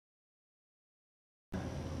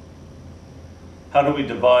How do we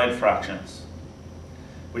divide fractions?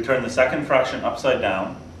 We turn the second fraction upside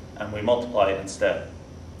down and we multiply it instead.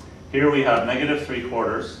 Here we have negative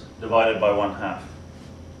 3/4 divided by 1/2.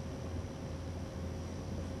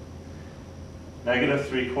 Negative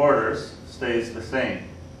 3/4 stays the same.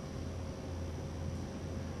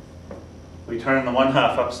 We turn the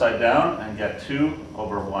 1/2 upside down and get 2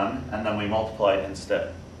 over 1, and then we multiply it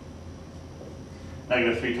instead.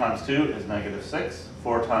 Negative 3 times 2 is negative 6.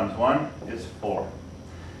 4 times 1 is 4.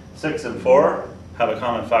 6 and 4 have a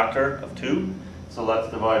common factor of 2, so let's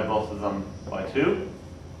divide both of them by 2.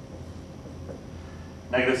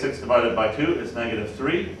 Negative 6 divided by 2 is negative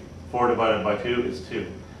 3. 4 divided by 2 is 2.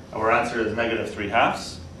 Our answer is negative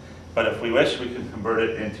 3/2, but if we wish, we can convert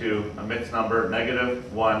it into a mixed number,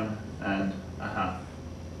 negative 1 and 1/2.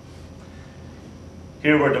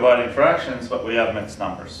 Here we're dividing fractions, but we have mixed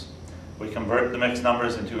numbers. We convert the mixed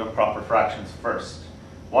numbers into improper fractions first.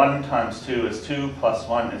 1 times 2 is 2, plus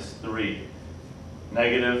 1 is 3.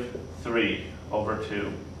 Negative 3 over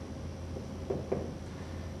 2.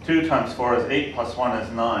 2 times 4 is 8, plus 1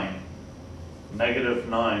 is 9. Negative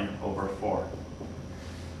 9 over 4.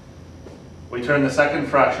 We turn the second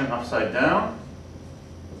fraction upside down,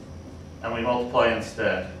 and we multiply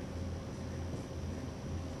instead.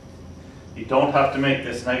 You don't have to make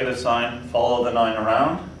this negative sign follow the 9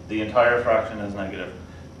 around. The entire fraction is negative.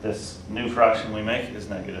 This new fraction we make is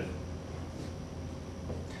negative.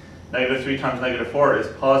 Negative 3 times negative 4 is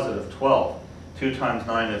positive 12. 2 times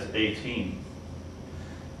 9 is 18.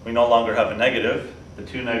 We no longer have a negative. The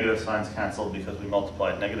two negative signs cancel because we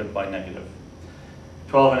multiplied negative by negative.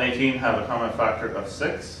 12 and 18 have a common factor of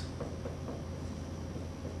 6.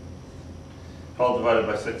 12 divided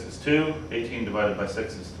by 6 is 2. 18 divided by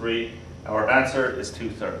 6 is 3. Our answer is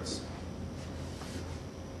 2/3.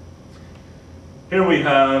 Here we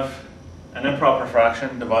have an improper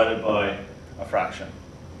fraction divided by a fraction.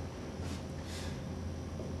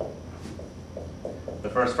 The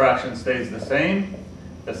first fraction stays the same.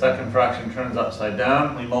 The second fraction turns upside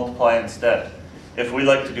down. We multiply instead. If we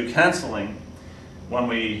like to do cancelling when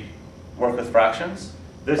we work with fractions,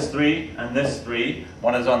 this 3 and this 3,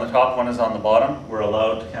 one is on the top, one is on the bottom, we're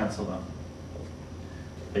allowed to cancel them.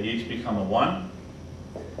 They each become a 1.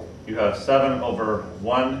 You have 7 over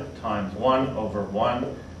 1 times 1 over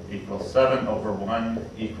 1 equals 7 over 1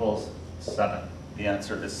 equals 7. The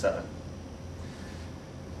answer is 7.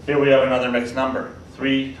 Here we have another mixed number.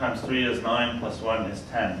 3 times 3 is 9, plus 1 is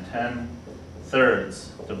 10.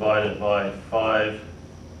 10/3 divided by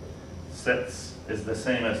 5/6 is the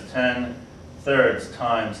same as 10/3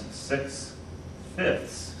 times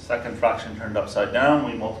 6/5. Second fraction turned upside down,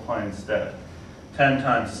 we multiply instead. 10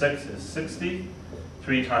 times 6 is 60.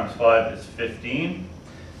 3 times 5 is 15.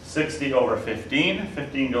 60 over 15.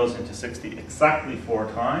 15 goes into 60 exactly 4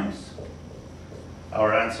 times.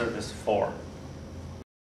 Our answer is 4.